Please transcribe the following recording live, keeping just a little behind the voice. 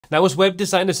Now, as web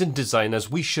designers and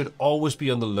designers, we should always be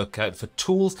on the lookout for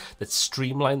tools that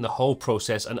streamline the whole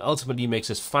process and ultimately makes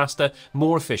us faster,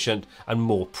 more efficient, and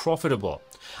more profitable.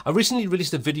 I recently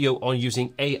released a video on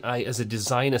using AI as a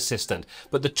design assistant,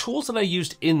 but the tools that I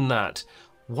used in that,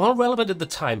 while relevant at the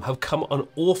time, have come an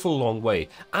awful long way,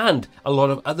 and a lot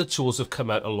of other tools have come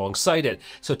out alongside it.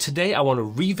 So today I want to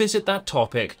revisit that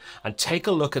topic and take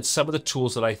a look at some of the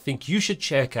tools that I think you should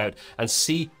check out and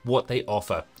see what they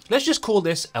offer. Let's just call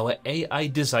this our AI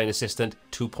Design Assistant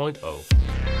 2.0.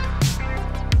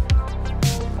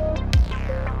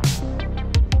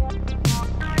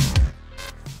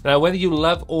 Now, whether you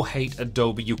love or hate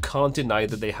Adobe, you can't deny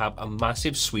that they have a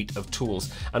massive suite of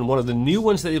tools. And one of the new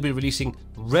ones that they'll be releasing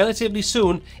relatively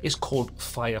soon is called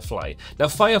Firefly. Now,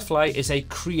 Firefly is a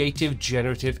creative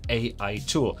generative AI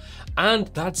tool. And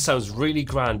that sounds really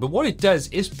grand, but what it does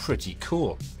is pretty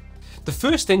cool. The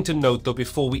first thing to note though,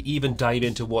 before we even dive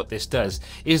into what this does,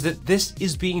 is that this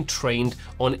is being trained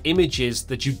on images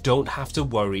that you don't have to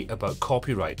worry about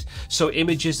copyright. So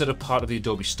images that are part of the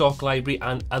Adobe stock library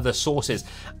and other sources.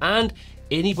 And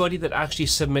anybody that actually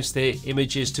submits their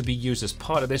images to be used as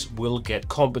part of this will get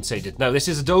compensated. Now, this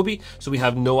is Adobe, so we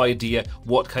have no idea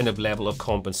what kind of level of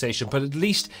compensation, but at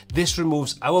least this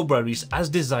removes our worries as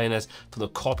designers from the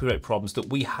copyright problems that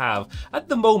we have at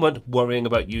the moment worrying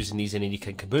about using these in any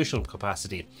kind of commercial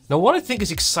capacity. Now, what I think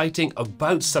is exciting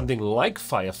about something like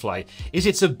Firefly is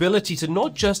its ability to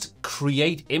not just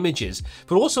create images,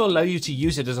 but also allow you to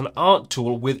use it as an art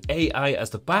tool with AI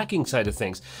as the backing side of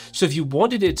things. So if you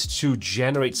wanted it to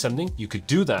generate something, you could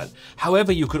do that.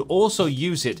 However, you could also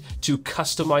use it to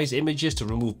customize images, to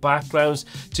remove backgrounds,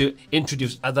 to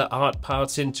introduce other art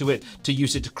parts into it, to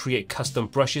use it to create custom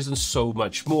brushes, and so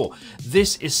much more.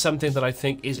 This is something that I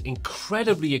think is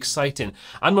incredibly exciting.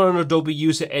 I'm not an Adobe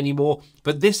user anymore,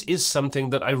 but this is something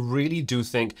that I really do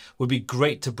think would be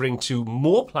great to bring to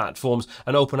more platforms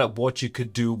and open up what you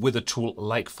could do with a tool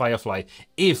like Firefly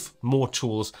if more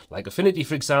tools like Affinity,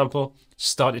 for example,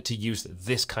 started to use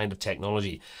this kind of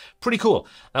technology. Pretty cool.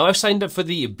 Now, I've signed up for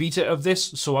the beta of this,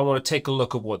 so I want to take a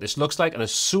look at what this looks like. And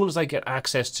as soon as I get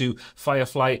access to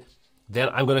Firefly, then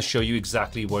I'm going to show you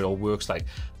exactly what it all works like.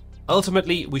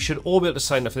 Ultimately, we should all be able to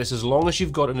sign up for this as long as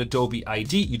you've got an Adobe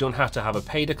ID. You don't have to have a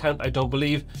paid account, I don't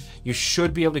believe. You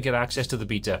should be able to get access to the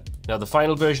beta. Now, the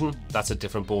final version, that's a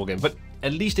different ballgame, but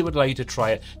at least it would allow you to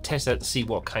try it, test it, and see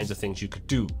what kinds of things you could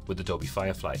do with Adobe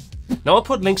Firefly. Now, I'll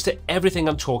put links to everything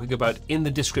I'm talking about in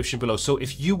the description below, so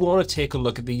if you want to take a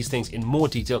look at these things in more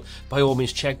detail, by all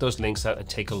means, check those links out and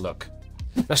take a look.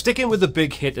 Now, sticking with the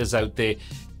big hitters out there,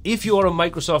 if you're a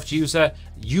Microsoft user,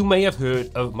 you may have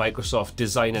heard of Microsoft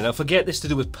Designer. Now, forget this to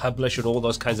do with Publish and all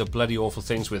those kinds of bloody awful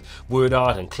things with word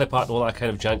art and clip art and all that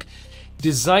kind of junk.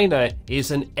 Designer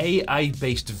is an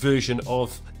AI-based version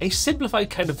of a simplified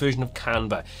kind of version of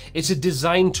Canva. It's a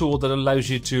design tool that allows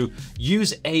you to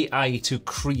use AI to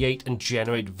create and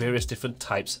generate various different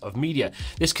types of media.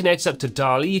 This connects up to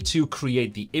DALL-E to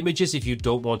create the images if you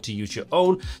don't want to use your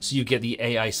own, so you get the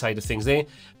AI side of things there.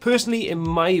 Personally, in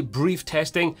my brief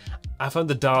testing, I found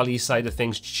the DALL-E side of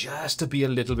things just to be a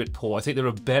little bit poor. I think there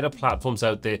are better platforms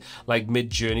out there like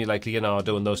Midjourney, like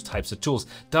Leonardo, and those types of tools.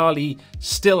 DALL-E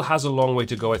still has a long way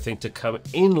to go, I think, to come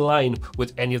in line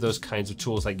with any of those kinds of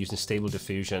tools like using Stable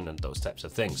Diffusion and those types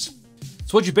of things.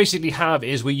 So what you basically have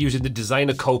is we're using the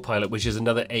Designer Copilot, which is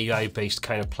another AI-based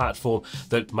kind of platform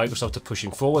that Microsoft are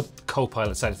pushing forward, the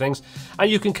Copilot side of things.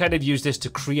 And you can kind of use this to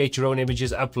create your own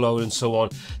images, upload, and so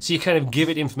on. So you kind of give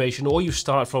it information, or you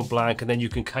start from blank, and then you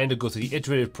can kind of go through the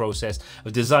iterative process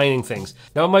of designing things.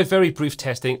 Now, in my very brief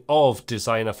testing of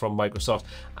Designer from Microsoft,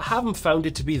 I haven't found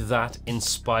it to be that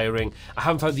inspiring. I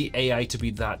haven't found the AI to be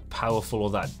that powerful or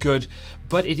that good.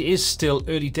 But it is still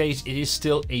early days, it is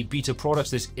still a beta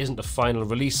product, this isn't a final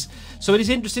release. So it is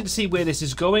interesting to see where this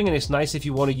is going, and it's nice if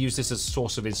you want to use this as a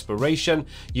source of inspiration,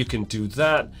 you can do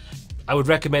that. I would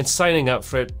recommend signing up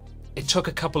for it. It took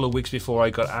a couple of weeks before I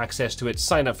got access to it.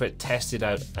 Sign up for it, test it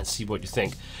out, and see what you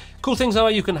think. Cool things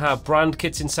are you can have brand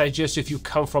kits inside here, so if you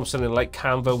come from something like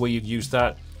Canva where you've used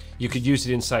that, you could use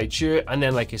it inside here. And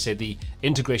then, like I said, the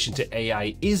integration to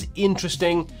AI is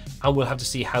interesting, and we'll have to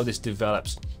see how this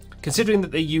develops. Considering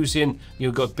that they're using,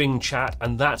 you've got Bing Chat,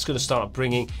 and that's going to start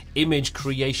bringing image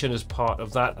creation as part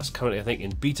of that. That's currently, I think, in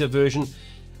beta version.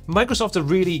 Microsoft are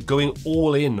really going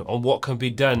all in on what can be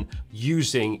done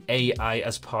using AI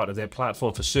as part of their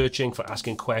platform for searching, for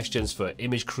asking questions, for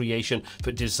image creation,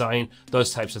 for design,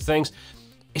 those types of things.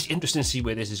 It's interesting to see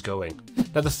where this is going.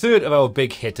 Now, the third of our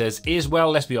big hitters is, well,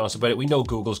 let's be honest about it, we know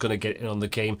Google's going to get in on the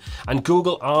game, and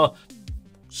Google are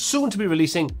soon to be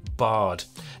releasing Bard.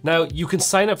 Now, you can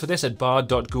sign up for this at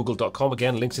bard.google.com.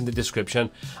 Again, links in the description.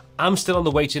 I'm still on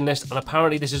the waiting list, and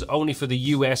apparently this is only for the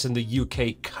US and the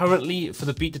UK currently for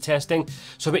the beta testing.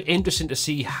 So it'll be interesting to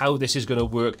see how this is going to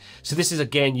work. So this is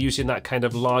again using that kind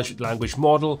of large language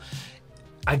model.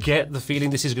 I get the feeling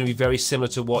this is going to be very similar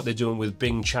to what they're doing with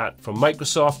Bing Chat from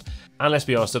Microsoft. And let's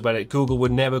be honest about it, Google were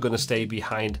never going to stay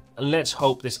behind. And let's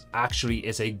hope this actually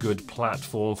is a good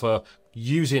platform for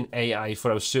using AI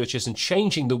for our searches and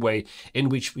changing the way in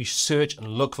which we search and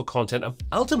look for content and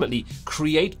ultimately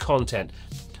create content.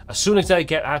 As soon as I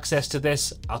get access to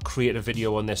this, I'll create a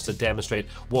video on this to demonstrate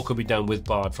what could be done with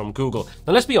Bard from Google.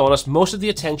 Now, let's be honest, most of the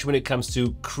attention when it comes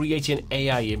to creating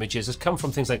AI images has come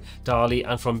from things like DALL-E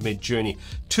and from Midjourney,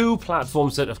 two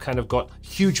platforms that have kind of got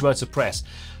huge amounts of press.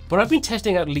 But I've been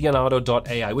testing out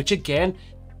Leonardo.ai, which again,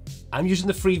 I'm using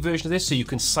the free version of this, so you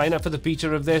can sign up for the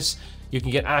beta of this. You can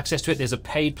get access to it. There's a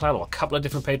paid plan or a couple of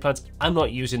different paid plans. I'm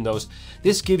not using those.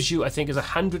 This gives you, I think, is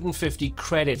 150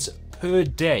 credits per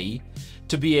day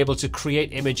to be able to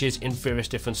create images in various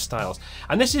different styles.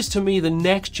 And this is, to me, the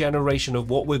next generation of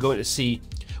what we're going to see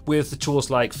with the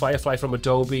tools like Firefly from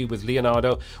Adobe, with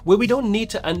Leonardo, where we don't need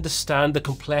to understand the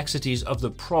complexities of the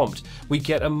prompt. We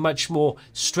get a much more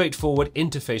straightforward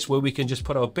interface where we can just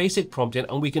put our basic prompt in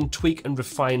and we can tweak and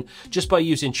refine just by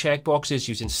using checkboxes,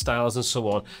 using styles and so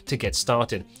on to get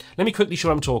started. Let me quickly show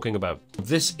what I'm talking about.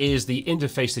 This is the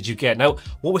interface that you get. Now,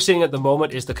 what we're seeing at the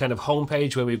moment is the kind of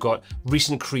homepage where we've got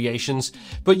recent creations,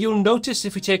 but you'll notice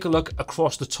if we take a look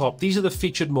across the top, these are the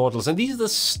featured models and these are the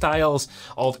styles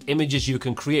of images you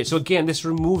can create. So again, this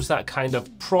removes that kind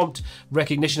of prompt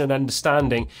recognition and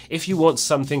understanding. If you want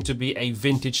something to be a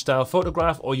vintage style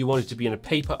photograph, or you want it to be in a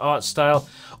paper art style,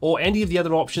 or any of the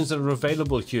other options that are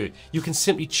available here, you can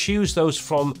simply choose those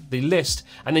from the list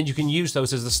and then you can use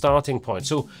those as the starting point.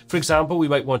 So for example, we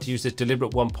might want to use this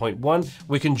deliberate 1.1.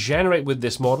 We can generate with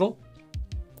this model.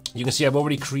 You can see I've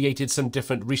already created some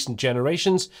different recent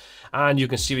generations, and you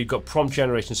can see we've got prompt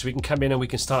generation, so we can come in and we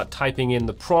can start typing in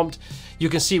the prompt. You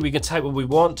can see we can type what we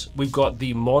want. We've got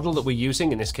the model that we're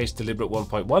using, in this case deliberate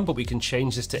 1.1, but we can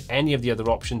change this to any of the other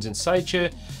options inside here.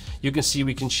 You can see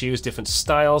we can choose different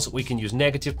styles. We can use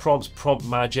negative prompts, prompt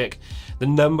magic, the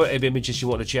number of images you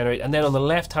want to generate, and then on the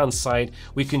left hand side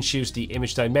we can choose the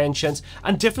image dimensions,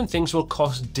 and different things will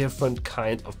cost different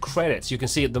kind of credits. You can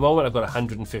see at the moment I've got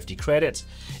 150 credits.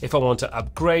 If I want to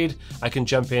upgrade, I can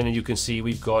jump in and you can see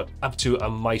we've got up to a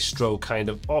Maestro kind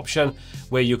of option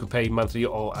where you can pay monthly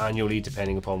or annually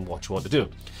depending upon what you want to do.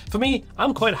 For me,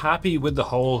 I'm quite happy with the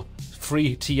whole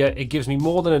free tier. It gives me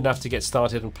more than enough to get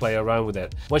started and play around with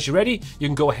it. Once you're ready, you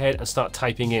can go ahead and start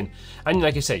typing in. And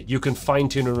like I say, you can fine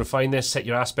tune and refine this, set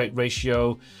your aspect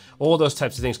ratio, all those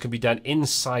types of things can be done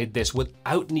inside this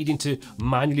without needing to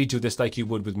manually do this like you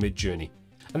would with Midjourney.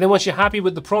 And then once you're happy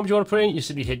with the prompt you want to put in, you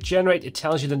simply hit generate. It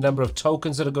tells you the number of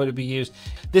tokens that are going to be used.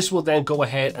 This will then go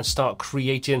ahead and start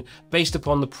creating based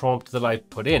upon the prompt that I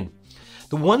put in.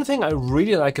 The one thing I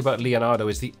really like about Leonardo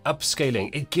is the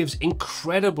upscaling. It gives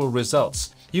incredible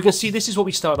results. You can see this is what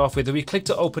we start off with. If we click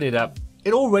to open it up,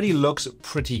 it already looks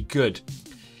pretty good.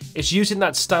 It's using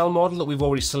that style model that we've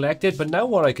already selected, but now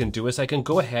what I can do is I can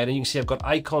go ahead and you can see I've got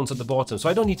icons at the bottom, so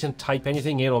I don't need to type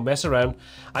anything in or mess around.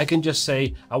 I can just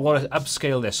say I want to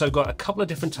upscale this. So I've got a couple of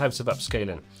different types of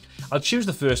upscaling. I'll choose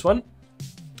the first one.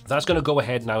 That's going to go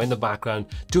ahead now in the background,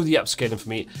 do the upscaling for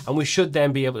me, and we should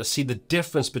then be able to see the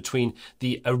difference between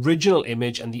the original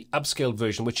image and the upscaled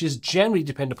version, which is generally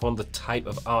dependent upon the type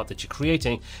of art that you're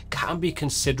creating, can be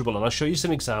considerable. And I'll show you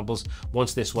some examples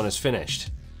once this one is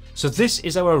finished. So this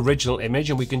is our original image,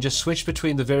 and we can just switch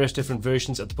between the various different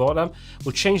versions at the bottom.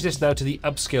 We'll change this now to the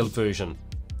upscaled version.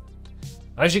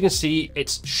 As you can see,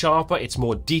 it's sharper, it's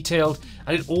more detailed,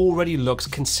 and it already looks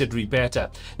considerably better.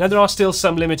 Now, there are still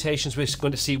some limitations we're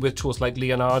going to see with tools like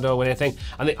Leonardo or anything,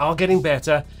 and they are getting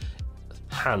better.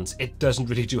 Hands, it doesn't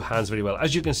really do hands very well.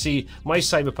 As you can see, my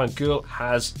cyberpunk girl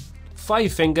has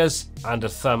 5 fingers and a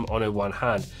thumb on her one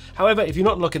hand. However, if you're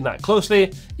not looking that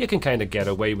closely, you can kind of get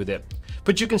away with it.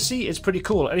 But you can see it's pretty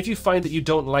cool. And if you find that you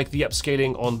don't like the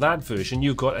upscaling on that version,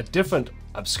 you've got a different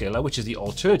upscaler, which is the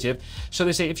alternative. So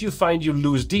they say if you find you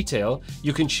lose detail,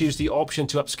 you can choose the option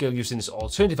to upscale using this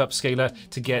alternative upscaler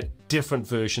to get different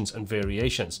versions and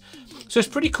variations. So it's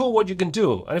pretty cool what you can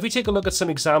do. And if we take a look at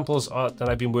some examples that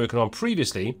I've been working on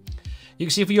previously, you can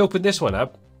see if we open this one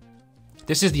up,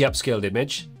 this is the upscaled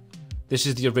image. This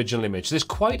is the original image. There's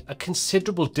quite a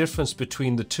considerable difference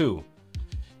between the two.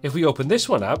 If we open this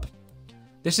one up,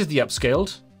 this is the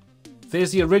upscaled,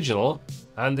 there's the original,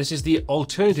 and this is the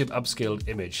alternative upscaled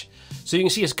image. So you can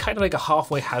see it's kind of like a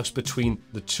halfway house between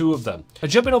the two of them. Now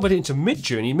jumping over into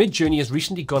Midjourney, Midjourney has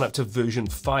recently gone up to version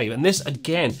 5, and this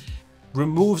again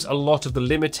removes a lot of the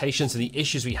limitations and the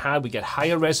issues we had. We get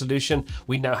higher resolution.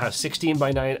 We now have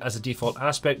 16:9 as a default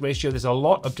aspect ratio. There's a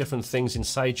lot of different things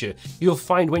inside here. You'll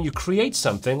find when you create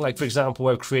something, like for example,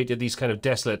 where I've created these kind of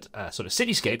desolate sort of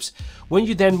cityscapes, when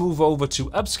you then move over to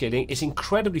upscaling, it's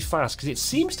incredibly fast because it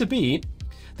seems to be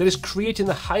that is creating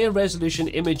the higher resolution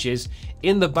images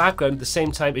in the background at the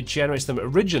same time it generates them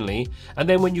originally, and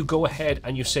then when you go ahead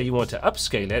and you say you want to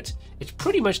upscale it, it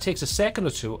pretty much takes a second or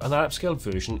two and that upscaled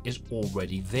version is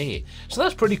already there. So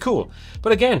that's pretty cool.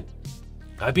 But again,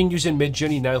 I've been using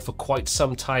Midjourney now for quite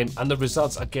some time and the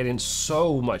results are getting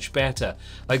so much better.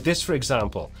 Like this, for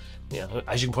example. Yeah,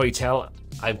 as you can probably tell,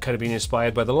 I'm kind of being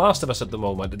inspired by The Last of Us at the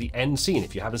moment, at the end scene.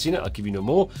 If you haven't seen it, I'll give you no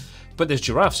more, but there's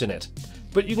giraffes in it.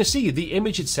 But you can see the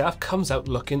image itself comes out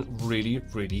looking really,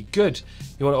 really good.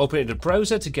 You want to open it in a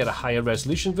browser to get a higher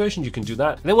resolution version, you can do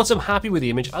that. And then once I'm happy with the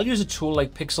image, I'll use a tool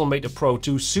like Pixelmator Pro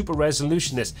to super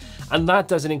resolution this, and that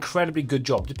does an incredibly good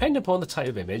job, depending upon the type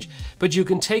of image. But you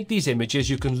can take these images,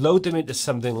 you can load them into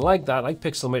something like that, like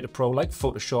Pixelmator Pro, like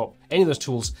Photoshop, any of those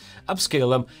tools,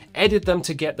 upscale them, edit them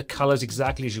to get the colors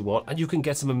exactly as you want, and you can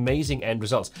get some amazing end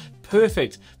results.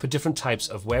 Perfect for different types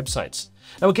of websites.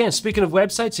 Now again, speaking of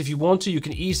websites, if you want to, you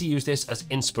can easily use this as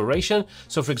inspiration.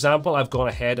 So for example, I've gone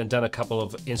ahead and done a couple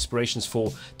of inspirations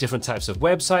for different types of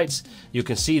websites. You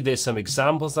can see there's some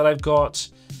examples that I've got.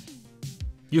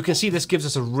 You can see this gives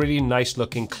us a really nice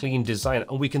looking clean design,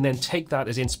 and we can then take that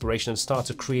as inspiration and start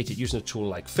to create it using a tool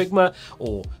like Figma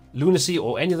or Lunacy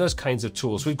or any of those kinds of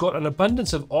tools. We've got an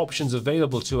abundance of options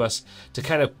available to us to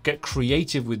kind of get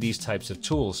creative with these types of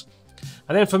tools.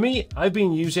 And then for me, I've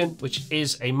been using, which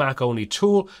is a Mac only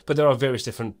tool, but there are various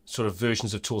different sort of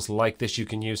versions of tools like this you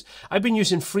can use. I've been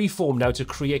using Freeform now to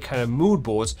create kind of mood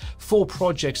boards for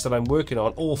projects that I'm working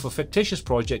on or for fictitious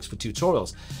projects for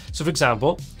tutorials. So for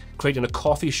example, creating a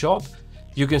coffee shop,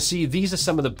 you can see these are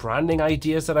some of the branding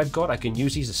ideas that I've got. I can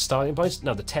use these as starting points.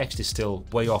 Now the text is still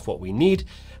way off what we need,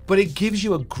 but it gives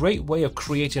you a great way of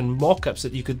creating mock-ups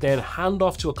that you could then hand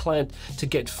off to a client to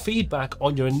get feedback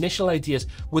on your initial ideas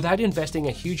without investing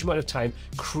a huge amount of time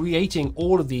creating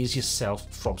all of these yourself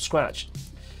from scratch.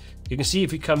 You can see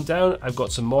if you come down, I've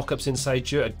got some mock-ups inside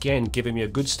here, again giving me a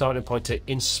good starting point to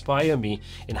inspire me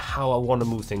in how I want to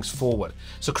move things forward.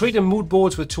 So creating mood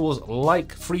boards with tools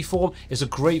like Freeform is a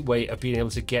great way of being able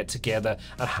to get together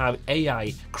and have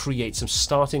AI create some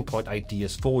starting point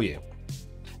ideas for you.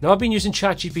 Now I've been using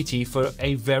ChatGPT for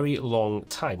a very long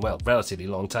time, well, relatively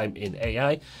long time in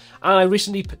AI, and I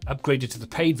recently upgraded to the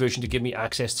paid version to give me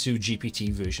access to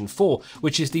GPT version 4,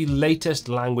 which is the latest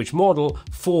language model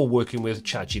for working with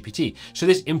ChatGPT. So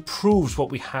this improves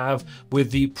what we have with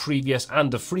the previous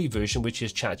and the free version, which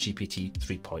is ChatGPT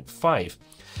 3.5.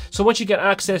 So once you get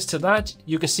access to that,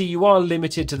 you can see you are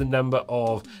limited to the number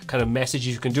of kind of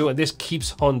messages you can do, and this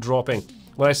keeps on dropping.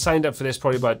 When I signed up for this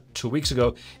probably about 2 weeks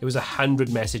ago, it was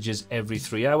 100 messages every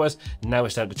 3 hours. Now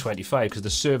it's down to 25 because the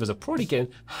servers are probably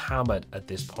getting hammered at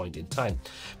this point in time.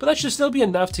 But that should still be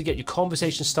enough to get your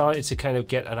conversation started, to kind of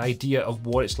get an idea of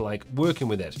what it's like working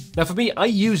with it. Now for me, I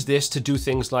use this to do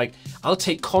things like, I'll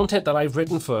take content that I've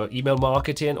written for email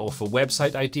marketing or for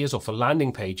website ideas or for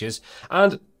landing pages,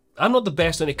 and I'm not the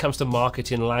best when it comes to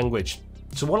marketing language.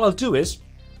 So what I'll do is,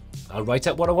 I'll write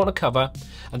out what I want to cover,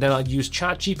 and then I'll use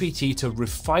ChatGPT to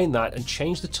refine that and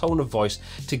change the tone of voice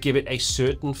to give it a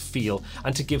certain feel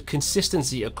and to give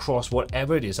consistency across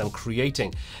whatever it is I'm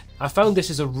creating. I found this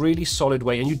is a really solid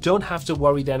way, and you don't have to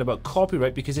worry then about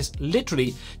copyright because it's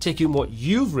literally taking what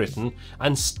you've written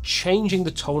and changing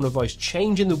the tone of voice,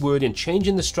 changing the wording,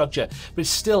 changing the structure, but it's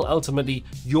still ultimately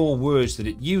your words that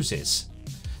it uses.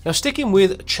 Now sticking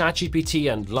with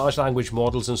ChatGPT and large language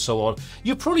models and so on,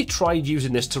 you've probably tried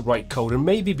using this to write code and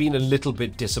maybe been a little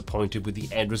bit disappointed with the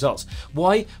end results.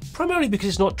 Why? Primarily because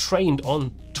it's not trained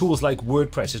on tools like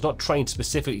WordPress, it's not trained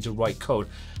specifically to write code.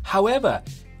 However,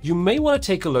 you may want to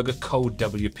take a look at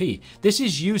CodeWP. This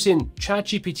is using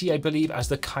ChatGPT, I believe, as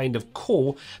the kind of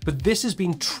core, but this has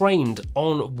been trained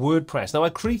on WordPress. Now, I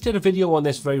created a video on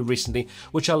this very recently,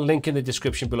 which I'll link in the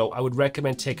description below. I would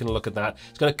recommend taking a look at that.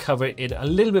 It's going to cover it in a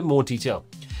little bit more detail.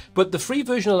 But the free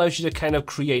version allows you to kind of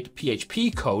create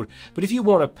PHP code, but if you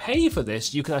want to pay for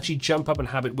this, you can actually jump up and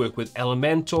have it work with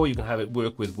Elementor, you can have it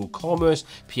work with WooCommerce,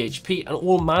 PHP, and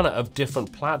all manner of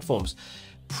different platforms.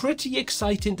 pretty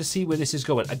exciting to see where this is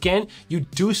going. Again, you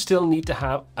do still need to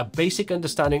have a basic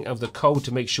understanding of the code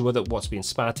to make sure that what's being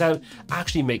spat out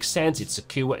actually makes sense, it's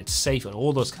secure, it's safe, and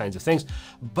all those kinds of things.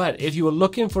 But if you are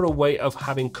looking for a way of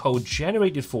having code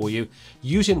generated for you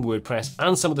using WordPress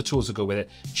and some of the tools that go with it,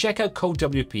 check out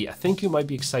CodeWP. I think you might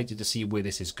be excited to see where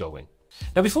this is going.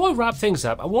 Now, before I wrap things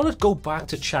up, I want to go back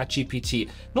to ChatGPT,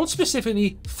 not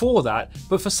specifically for that,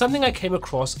 but for something I came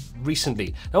across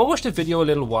recently. Now, I watched a video a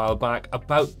little while back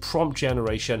about prompt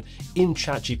generation in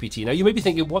ChatGPT. Now, you may be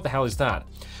thinking, what the hell is that?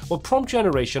 Well, prompt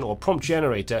generation or prompt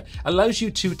generator allows you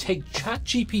to take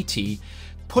ChatGPT,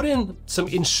 put in some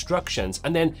instructions,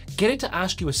 and then get it to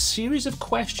ask you a series of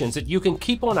questions that you can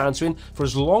keep on answering for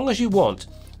as long as you want.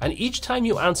 And each time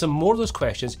you answer more of those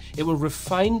questions, it will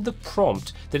refine the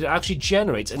prompt that it actually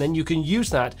generates, and then you can use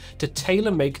that to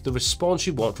tailor make the response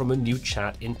you want from a new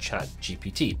chat in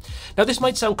ChatGPT. Now, this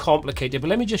might sound complicated, but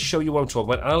let me just show you what I'm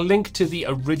talking about. And I'll link to the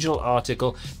original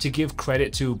article to give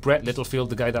credit to Brett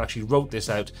Littlefield, the guy that actually wrote this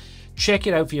out. Check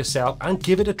it out for yourself and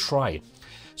give it a try.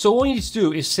 So all you need to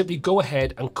do is simply go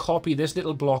ahead and copy this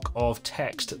little block of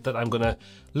text that I'm going to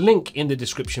link in the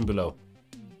description below.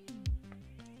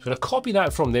 So we're going to copy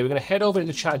that from there. We're going to head over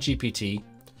into ChatGPT.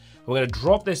 We're going to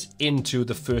drop this into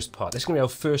the first part. This is going to be our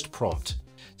first prompt.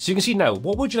 So you can see now,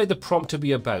 what would you like the prompt to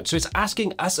be about? So it's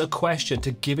asking us a question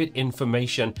to give it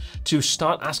information to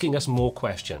start asking us more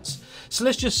questions. So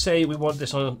let's just say we want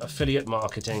this on affiliate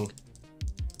marketing,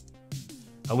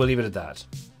 and we'll leave it at that.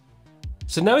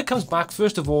 So now it comes back,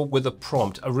 first of all, with a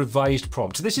prompt, a revised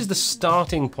prompt. So this is the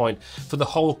starting point for the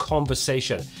whole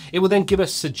conversation. It will then give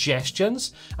us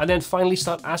suggestions and then finally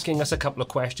start asking us a couple of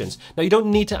questions. Now, you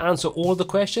don't need to answer all of the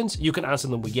questions. You can answer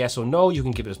them with yes or no. You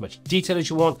can give it as much detail as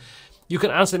you want. You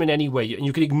can answer them in any way, and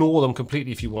you can ignore them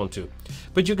completely if you want to.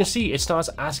 But you can see it starts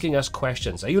asking us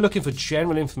questions. Are you looking for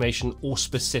general information or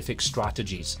specific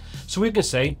strategies? So we can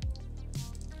say,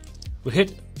 we'll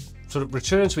hit sort of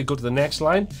return, so we go to the next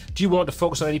line. Do you want to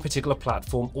focus on any particular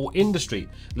platform or industry?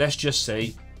 Let's just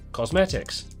say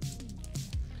cosmetics,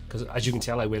 because as you can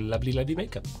tell, I wear lovely, lovely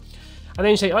makeup. And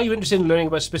then you say, are you interested in learning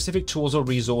about specific tools or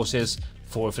resources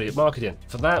for affiliate marketing?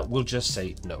 For that, we'll just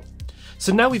say no.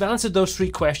 So now we've answered those three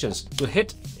questions. We'll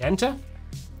hit enter.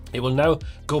 It will now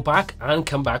go back and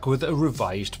come back with a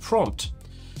revised prompt.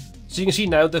 So you can see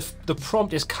now the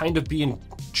prompt is kind of being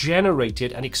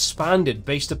generated and expanded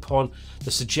based upon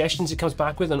the suggestions it comes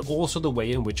back with and also the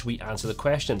way in which we answer the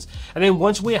questions. And then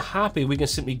once we're happy, we can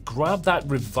simply grab that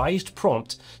revised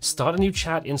prompt, start a new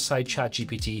chat inside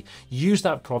ChatGPT, use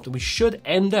that prompt, and we should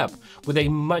end up with a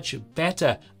much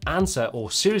better answer or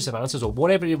series of answers or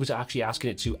whatever it was actually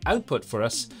asking it to output for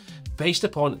us based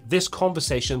upon this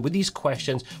conversation with these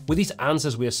questions, with these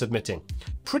answers we are submitting.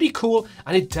 Pretty cool,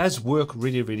 and it does work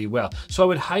really, really well. So I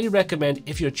would highly recommend,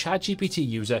 if you're a ChatGPT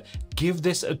user, give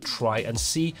this a try and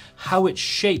see how it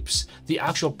shapes the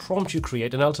actual prompt you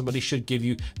create, and ultimately should give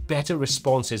you better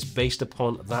responses based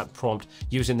upon that prompt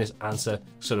using this answer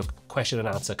sort of question and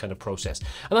answer kind of process.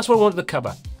 And that's what I wanted to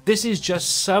cover. This is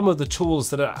just some of the tools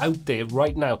that are out there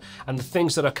right now and the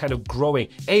things that are kind of growing.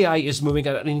 AI is moving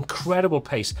at an incredible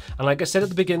pace. And like I said at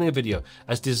the beginning of the video,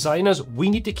 as designers, we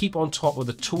need to keep on top of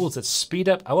the tools that speed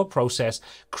up our process,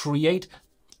 create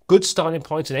good starting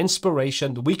points and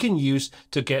inspiration that we can use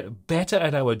to get better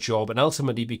at our job and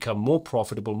ultimately become more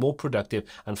profitable, more productive,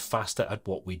 and faster at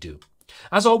what we do.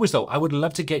 As always though, I would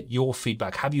love to get your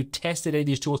feedback. Have you tested any of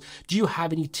these tools? Do you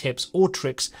have any tips or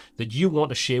tricks that you want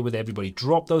to share with everybody?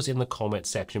 Drop those in the comment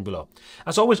section below.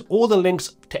 As always, all the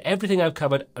links to everything I've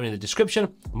covered are in the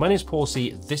description. My name is Paul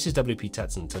C. This is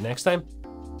WPTuts. Until next time,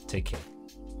 take care.